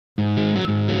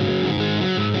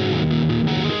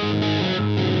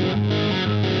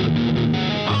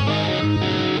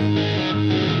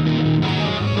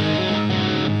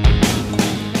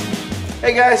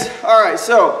Hey guys, alright,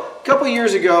 so a couple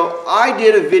years ago I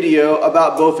did a video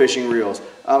about bow fishing reels.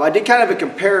 I did kind of a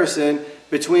comparison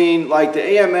between like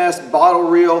the AMS bottle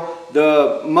reel,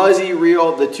 the Muzzy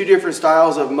reel, the two different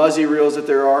styles of Muzzy reels that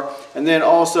there are, and then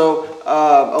also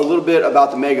a little bit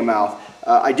about the Mega Mouth.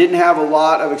 I didn't have a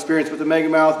lot of experience with the Mega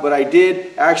Mouth, but I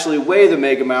did actually weigh the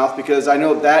Mega Mouth because I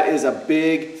know that is a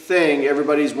big thing.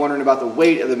 Everybody's wondering about the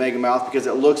weight of the Mega Mouth because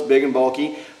it looks big and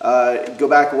bulky. Go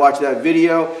back and watch that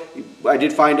video. I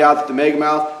did find out that the Mega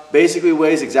Mouth basically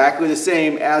weighs exactly the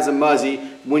same as a Muzzy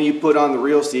when you put on the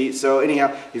reel seat. So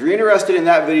anyhow, if you're interested in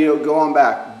that video, go on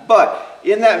back. But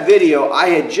in that video, I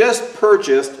had just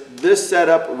purchased this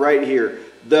setup right here,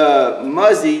 the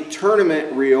Muzzy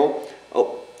Tournament reel,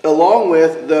 along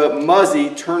with the Muzzy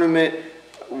Tournament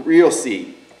reel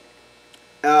seat.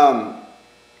 And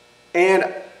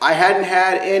I hadn't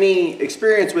had any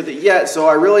experience with it yet, so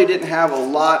I really didn't have a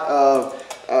lot of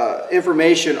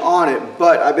information on it,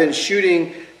 but I've been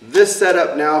shooting this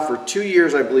setup now for 2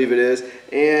 years, I believe it is,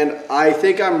 and I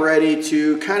think I'm ready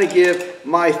to kind of give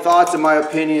my thoughts and my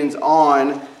opinions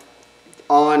on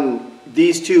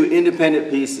these two independent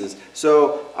pieces.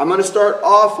 So I'm going to start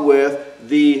off with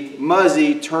the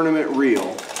Muzzy Tournament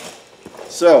reel.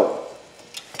 So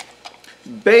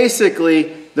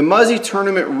basically the Muzzy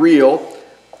Tournament reel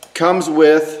comes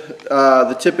with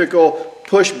the typical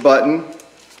push button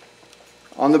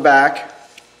on the back.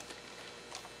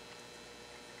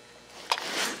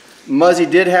 Muzzy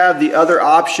did have the other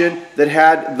option that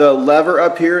had the lever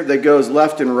up here that goes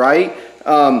left and right.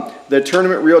 The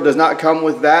tournament reel does not come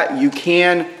with that. You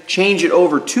can change it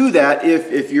over to that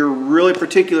if you're really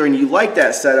particular and you like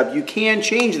that setup. You can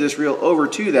change this reel over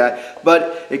to that,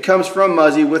 but it comes from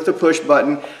Muzzy with the push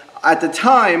button. At the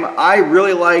time, I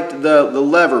really liked the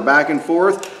lever back and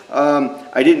forth.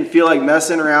 I didn't feel like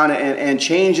messing around and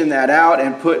changing that out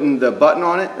and putting the button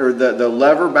on it, or the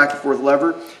lever, back and forth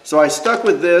lever. So I stuck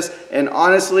with this, and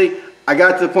honestly, I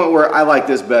got to the point where I like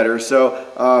this better.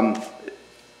 So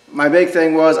my big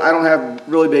thing was I don't have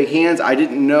really big hands. I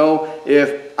didn't know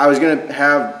if I was going to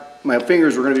have, my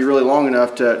fingers were going to be really long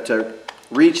enough to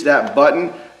reach that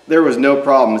button. There was no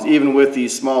problems, even with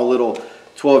these small little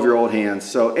 12-year-old hands.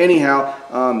 So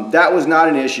anyhow, that was not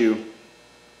an issue.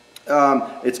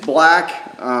 It's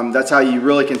black. That's how you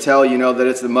really can tell, you know, that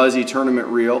it's the Muzzy Tournament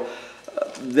reel.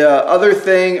 The other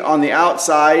thing on the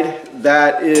outside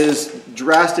that is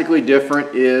drastically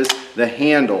different is the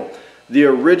handle. The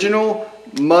original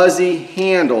Muzzy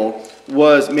handle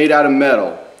was made out of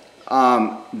metal.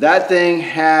 That thing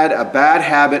had a bad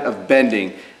habit of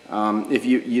bending. If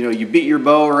you beat your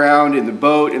bow around in the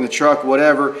boat, in the truck,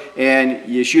 whatever, and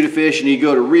you shoot a fish and you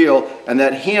go to reel, and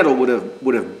that handle would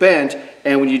have bent,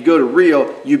 and when you'd go to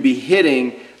reel, you'd be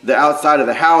hitting the outside of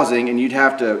the housing, and you'd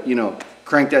have to, you know,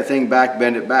 crank that thing back,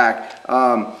 bend it back.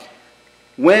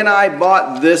 When I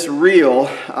bought this reel,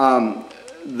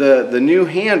 the new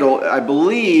handle, I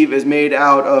believe, is made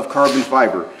out of carbon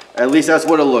fiber. At least that's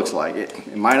what it looks like.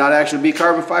 It might not actually be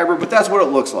carbon fiber, but that's what it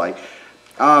looks like.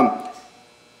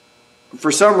 For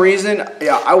some reason,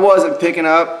 yeah, I wasn't picking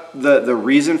up the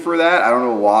reason for that. I don't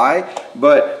know why,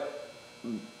 but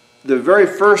the very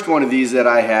first one of these that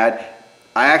I had,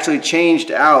 I actually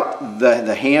changed out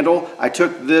the handle. I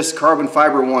took this carbon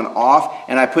fiber one off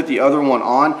and I put the other one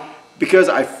on because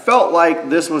I felt like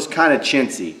this was kind of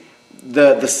chintzy.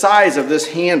 The size of this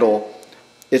handle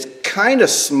is kind of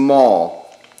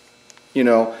small, you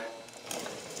know.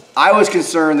 I was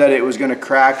concerned that it was going to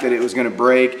crack, that it was going to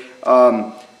break.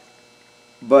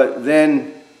 But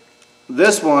then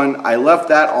this one, I left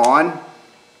that on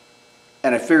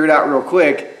and I figured out real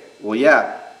quick, well,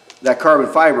 yeah, that carbon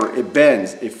fiber, it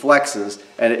bends, it flexes,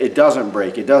 and it doesn't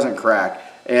break, it doesn't crack.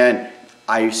 And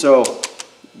so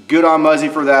good on Muzzy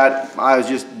for that. I was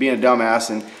just being a dumbass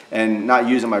and not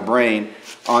using my brain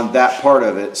on that part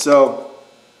of it. So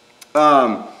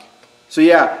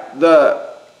yeah,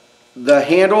 the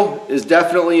handle is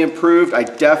definitely improved. I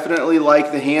definitely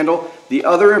like the handle. The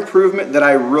other improvement that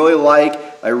I really like,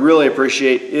 I really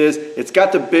appreciate, is it's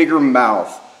got the bigger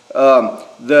mouth.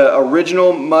 The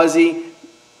original Muzzy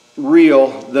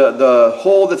reel, the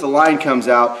hole that the line comes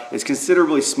out is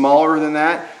considerably smaller than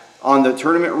that. On the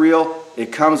tournament reel,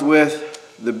 it comes with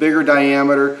the bigger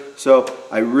diameter, so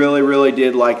I really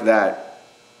did like that.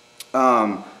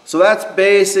 So that's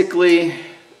basically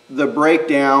the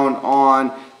breakdown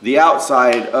on the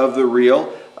outside of the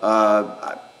reel.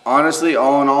 Honestly,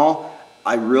 all in all,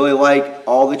 I really like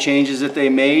all the changes that they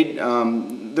made.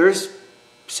 There's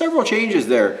several changes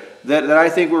there that I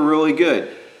think were really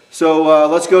good. So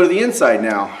let's go to the inside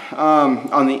now.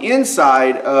 On the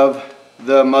inside of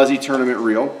the Muzzy Tournament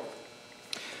reel,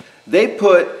 they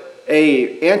put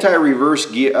a anti-reverse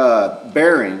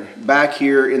bearing back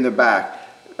here in the back.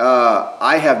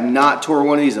 I have not tore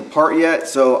one of these apart yet,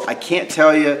 so I can't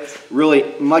tell you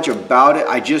really much about it.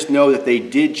 I just know that they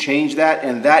did change that,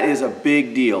 and that is a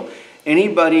big deal.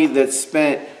 Anybody that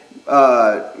spent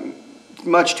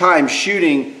much time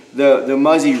shooting the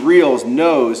Muzzy reels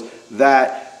knows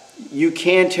that you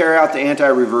can tear out the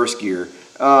anti-reverse gear.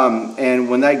 And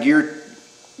when that gear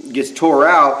gets tore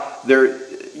out, the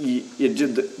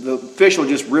fish will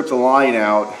just rip the line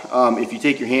out if you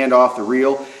take your hand off the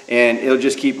reel, and it'll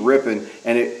just keep ripping,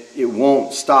 and it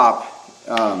won't stop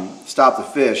the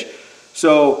fish.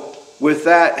 So with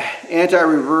that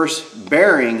anti-reverse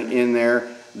bearing in there,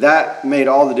 that made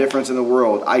all the difference in the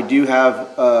world. I do have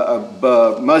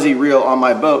a Muzzy reel on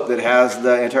my boat that has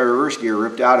the anti-reverse gear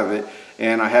ripped out of it,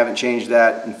 and I haven't changed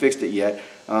that and fixed it yet.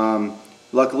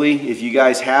 Luckily, if you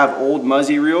guys have old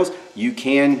Muzzy reels, you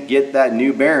can get that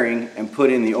new bearing and put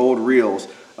in the old reels.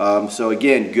 So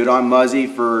again, good on Muzzy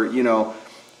for, you know,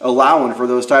 allowing for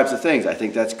those types of things. I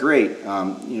think that's great.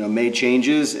 You know, made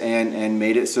changes and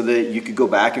made it so that you could go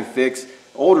back and fix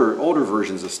older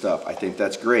versions of stuff. I think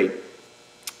that's great.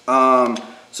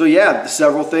 So yeah,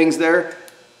 several things there.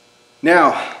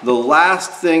 Now, the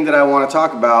last thing that I want to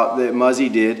talk about that Muzzy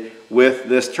did with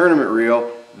this tournament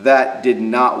reel that did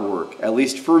not work, at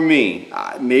least for me.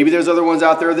 Maybe there's other ones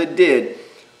out there that did,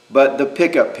 but the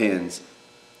pickup pins.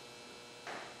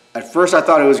 At first I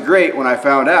thought it was great when I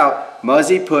found out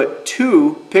Muzzy put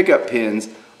 2 pickup pins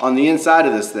on the inside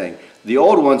of this thing. The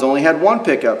old ones only had 1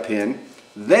 pickup pin.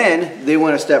 Then they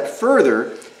went a step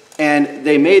further and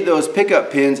they made those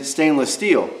pickup pins stainless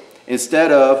steel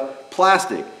instead of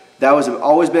plastic. That was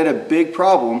always been a big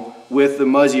problem with the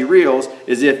Muzzy reels,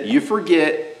 is if you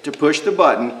forget to push the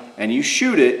button and you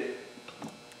shoot it,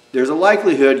 there's a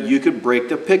likelihood you could break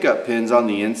the pickup pins on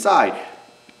the inside.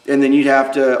 And then you'd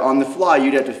have to, on the fly,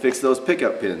 you'd have to fix those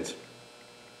pickup pins.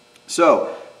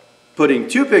 So, putting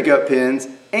 2 pickup pins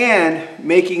and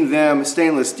making them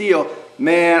stainless steel,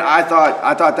 man, I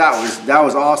thought that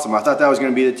was awesome. I thought that was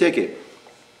going to be the ticket.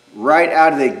 Right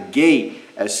out of the gate,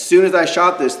 as soon as I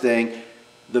shot this thing,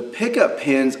 the pickup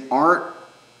pins aren't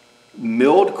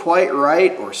milled quite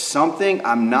right or something,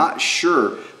 I'm not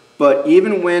sure. But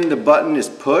even when the button is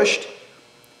pushed,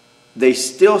 they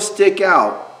still stick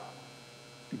out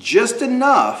just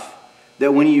enough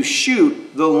that when you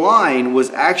shoot, the line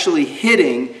was actually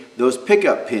hitting those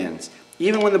pickup pins,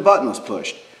 even when the button was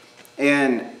pushed.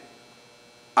 And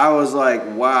I was like,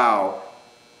 wow,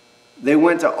 they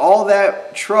went to all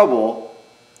that trouble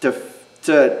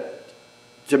to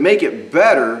make it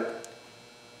better,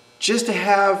 just to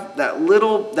have that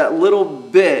little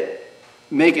bit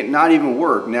make it not even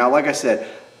work. Now, like I said,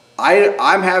 I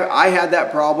had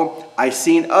that problem. I've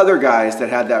seen other guys that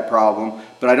had that problem,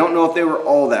 but I don't know if they were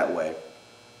all that way.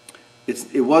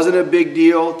 It wasn't a big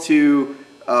deal to,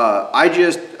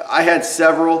 I had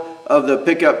several of the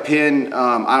pickup pin,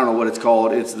 I don't know what it's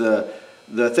called. It's the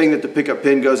thing that the pickup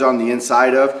pin goes on the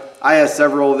inside of. I had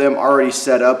several of them already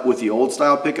set up with the old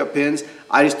style pickup pins.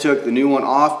 I just took the new one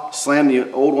off, slammed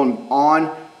the old one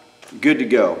on, good to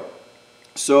go.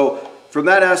 So from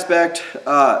that aspect,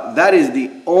 that is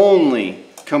the only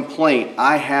complaint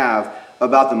I have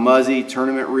about the Muzzy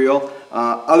tournament reel.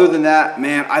 Other than that,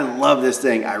 man, I love this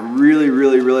thing. I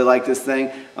really like this thing.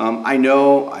 I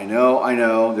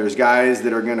know, there's guys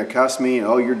that are gonna cuss me and,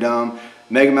 oh, you're dumb.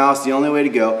 Mega Mouth's the only way to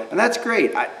go, and that's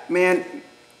great. Man,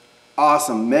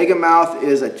 awesome. Mega Mouth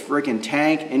is a freaking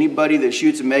tank. Anybody that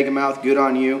shoots a Mega Mouth, good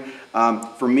on you.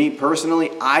 For me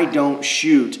personally, I don't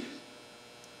shoot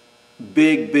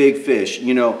big fish.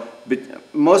 You know,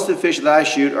 most of the fish that I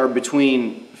shoot are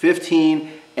between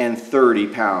 15 and 30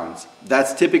 pounds.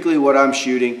 That's typically what I'm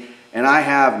shooting, and I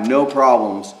have no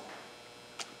problems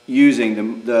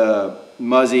using the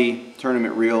Muzzy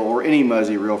tournament reel, or any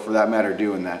Muzzy reel for that matter,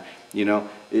 doing that. You know,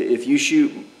 if you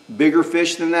shoot bigger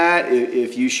fish than that,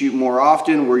 if you shoot more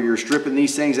often where you're stripping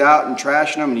these things out and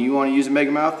trashing them and you want to use a Mega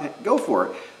Mouth, go for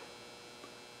it.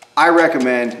 I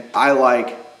recommend, I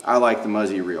like the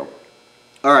Muzzy reel.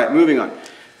 All right, moving on.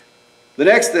 The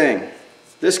next thing,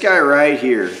 this guy right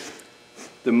here,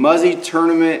 the Muzzy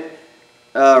Tournament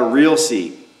reel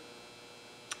seat.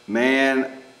 Man,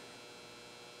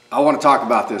 I want to talk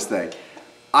about this thing.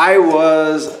 I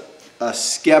was a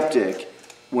skeptic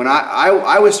when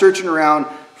I was searching around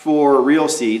for reel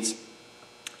seats.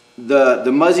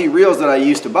 The Muzzy reels that I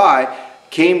used to buy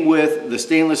came with the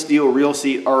stainless steel reel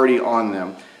seat already on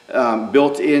them,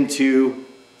 built into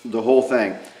the whole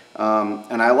thing.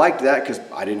 And I liked that because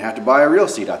I didn't have to buy a reel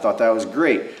seat. I thought that was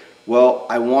great. Well,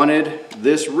 I wanted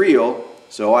this reel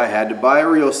So I had to buy a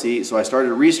reel seat. So I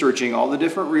started researching all the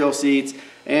different reel seats,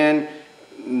 and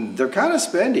they're kind of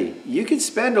spendy. You could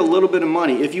spend a little bit of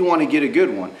money if you want to get a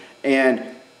good one. And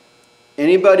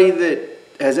anybody that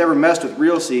has ever messed with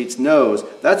reel seats knows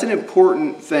that's an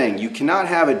important thing. You cannot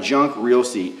have a junk reel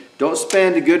seat. Don't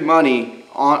spend good money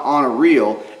on a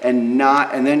reel and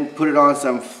then put it on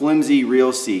some flimsy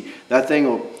reel seat. That thing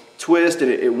will twist and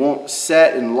it won't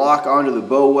set and lock onto the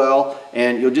bow well,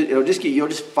 and you'll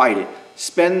just fight it.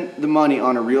 Spend the money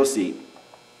on a reel seat.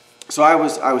 So I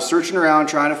was searching around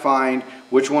trying to find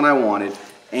which one I wanted,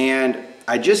 and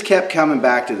I just kept coming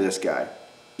back to this guy.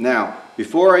 Now,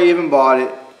 before I even bought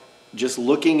it, just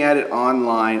looking at it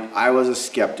online, I was a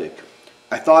skeptic.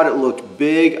 I thought it looked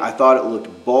big, I thought it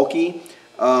looked bulky,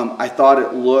 I thought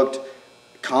it looked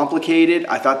complicated.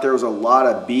 I thought there was a lot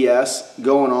of BS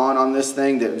going on this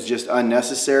thing that was just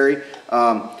unnecessary.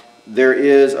 There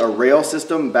is a rail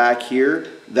system back here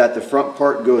that the front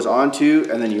part goes onto,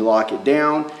 and then you lock it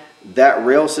down. That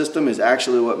rail system is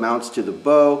actually what mounts to the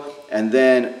bow, and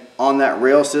then on that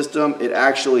rail system it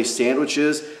actually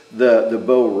sandwiches the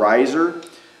bow riser.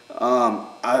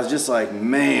 I was just like,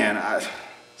 man,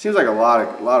 seems like a lot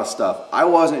of stuff. I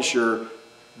wasn't sure,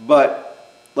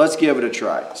 but let's give it a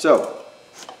try. So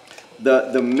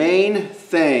the main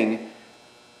thing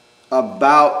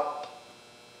about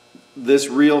this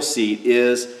reel seat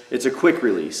is it's a quick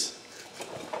release.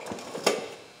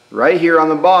 Right here on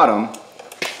the bottom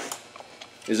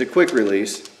is a quick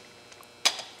release.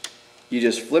 You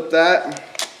just flip that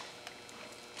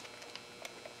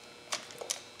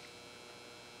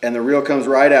and the reel comes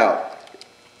right out.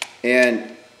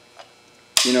 And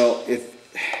you know,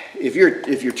 if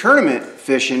you're tournament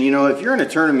fishing, you know, if you're in a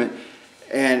tournament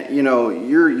and you know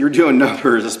you're doing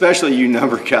numbers, especially you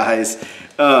number guys,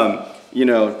 you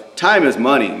know, time is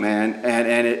money, man.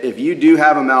 And if you do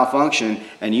have a malfunction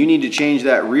and you need to change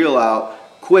that reel out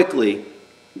quickly,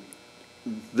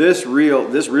 this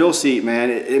reel seat, man,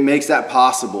 it makes that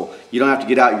possible. You don't have to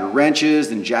get out your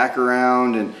wrenches and jack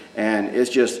around, and it's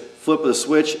just flip of the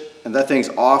switch and that thing's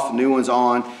off, new one's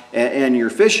on, and you're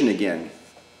fishing again.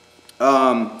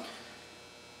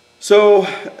 So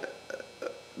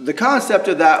the concept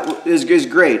of that is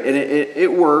great, and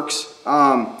it works.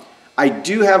 I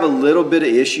do have a little bit of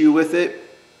issue with it.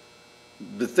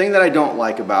 The thing that I don't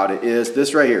like about it is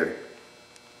this right here.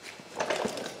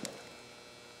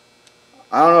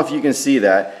 I don't know if you can see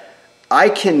that. I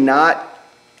cannot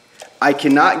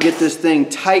get this thing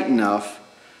tight enough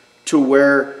to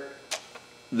where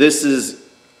this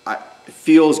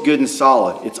feels good and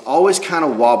solid. It's always kind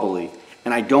of wobbly,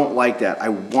 and I don't like that. I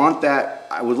want that.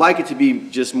 I would like it to be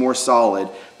just more solid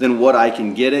than what I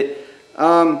can get it.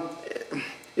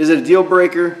 Is it a deal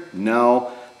breaker?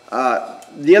 No.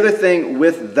 The other thing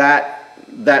with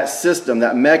that system,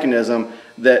 that mechanism,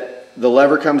 that the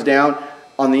lever comes down,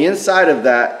 on the inside of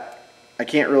that, I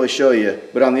can't really show you,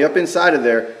 but on the up inside of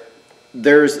there,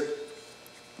 there's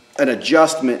an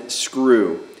adjustment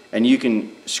screw, and you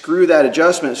can screw that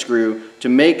adjustment screw to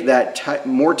make that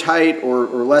more tight or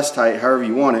less tight, however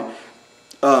you want it.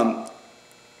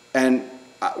 And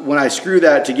when I screw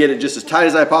that to get it just as tight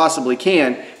as I possibly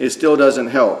can, it still doesn't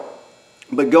help.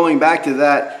 But going back to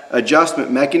that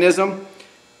adjustment mechanism,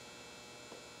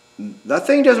 that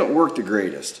thing doesn't work the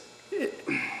greatest.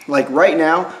 Like right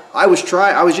now, I was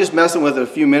just messing with it a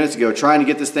few minutes ago, trying to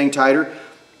get this thing tighter.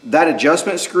 That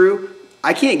adjustment screw,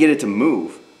 I can't get it to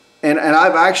move. And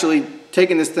I've actually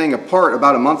taken this thing apart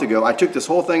about a month ago. I took this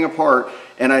whole thing apart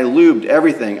and I lubed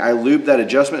everything. I lubed that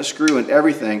adjustment screw and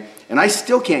everything, and I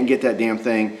still can't get that damn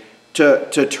thing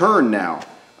to turn now.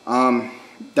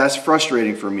 That's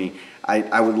frustrating for me.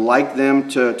 I would like them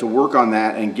to work on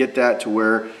that and get that to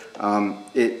where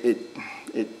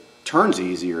it turns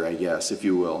easier, I guess, if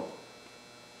you will.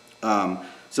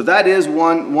 So that is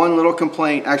one little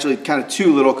complaint, actually kind of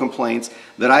two little complaints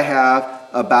that I have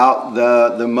about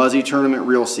the Muzzy Tournament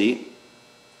reel seat.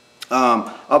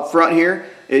 Up front here,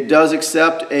 it does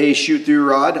accept a shoot-through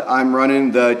rod. I'm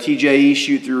running the TJE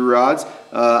shoot-through rods.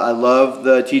 I love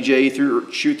the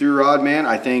TJE shoot-through rod, man.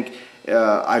 I think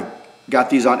I've got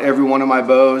these on every one of my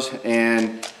bows,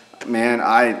 and man,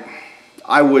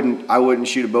 I wouldn't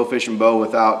shoot a bow fishing bow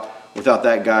without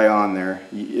that guy on there.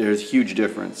 There's a huge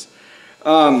difference.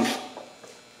 So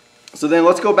then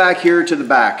let's go back here to the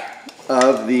back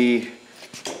of the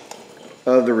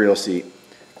reel seat.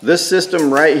 This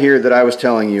system right here that I was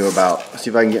telling you about, let's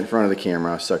see if I can get in front of the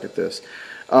camera. I suck at this.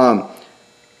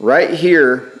 Right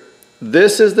here,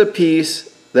 this is the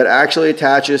piece that actually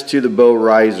attaches to the bow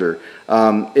riser.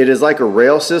 It is like a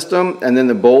rail system, and then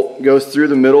the bolt goes through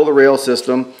the middle of the rail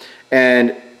system,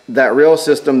 and that rail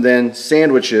system then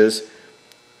sandwiches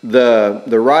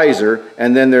the riser,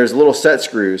 and then there's little set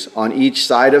screws on each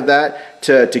side of that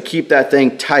to keep that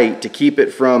thing tight, to keep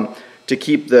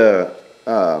the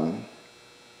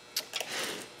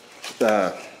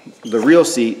reel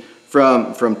seat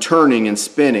from turning and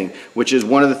spinning, which is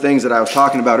one of the things that I was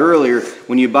talking about earlier.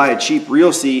 When you buy a cheap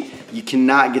reel seat, you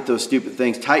cannot get those stupid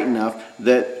things tight enough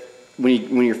that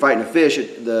when you're fighting a fish,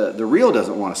 the reel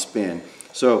doesn't want to spin.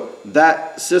 So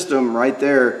that system right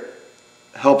there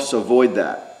helps avoid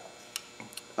that.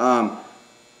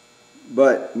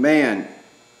 But man,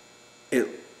 it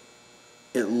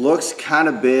looks kind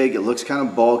of big, it looks kind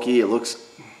of bulky, the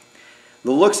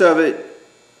looks of it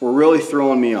were really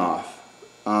throwing me off.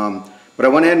 But I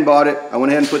went ahead and bought it. I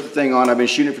went ahead and put the thing on. I've been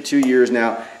shooting it for 2 years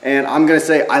now, and I'm gonna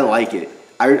say I like it.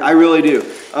 I really do.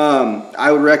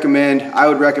 I would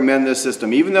recommend this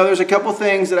system, even though there's a couple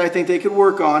things that I think they could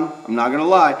work on. I'm not gonna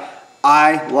lie.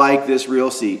 I like this reel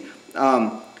seat.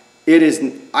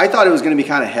 I thought it was going to be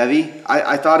kind of heavy.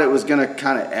 I thought it was going to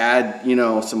kind of add, you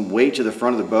know, some weight to the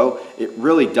front of the bow. It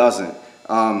really doesn't.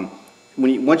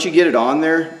 Once you get it on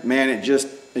there, man, it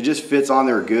just fits on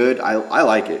there good. I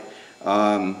like it. If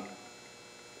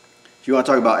you want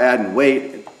to talk about adding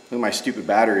weight, look at my stupid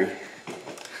battery.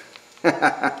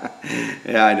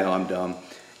 Yeah, I know, I'm dumb.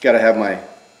 Got to have my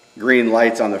green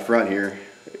lights on the front here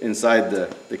inside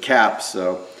the cap,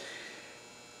 so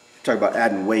talk about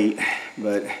adding weight.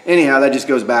 But anyhow, that just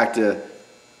goes back to,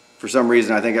 for some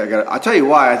reason, I'll tell you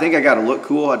why. I think I got to look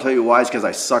cool. I'll tell you why. It's because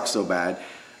I suck so bad.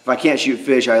 If I can't shoot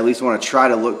fish, I at least want to try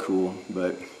to look cool.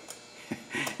 But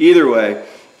either way,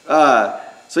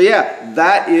 so yeah,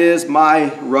 that is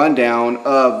my rundown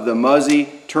of the Muzzy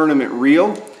Tournament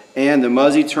reel and the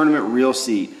Muzzy Tournament reel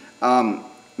seat.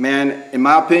 Man, in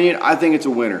my opinion, I think it's a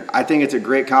winner. I think it's a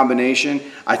great combination.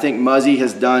 I think Muzzy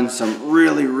has done some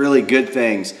really, really good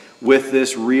things with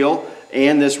this reel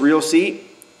and this reel seat.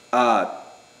 I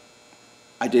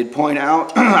did point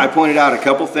out, I pointed out a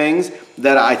couple things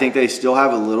that I think they still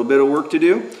have a little bit of work to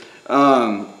do.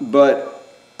 But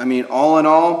I mean, all in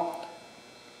all,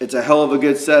 it's a hell of a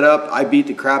good setup. I beat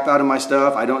the crap out of my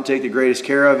stuff. I don't take the greatest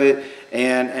care of it,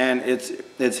 and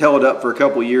it's held up for a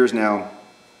couple years now.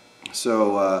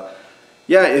 So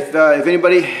yeah, if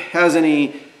anybody has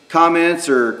any comments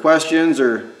or questions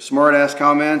or smart ass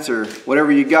comments or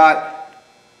whatever you got,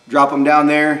 drop them down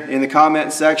there in the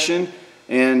comment section.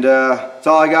 And that's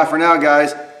all I got for now,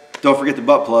 guys. Don't forget the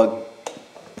butt plug.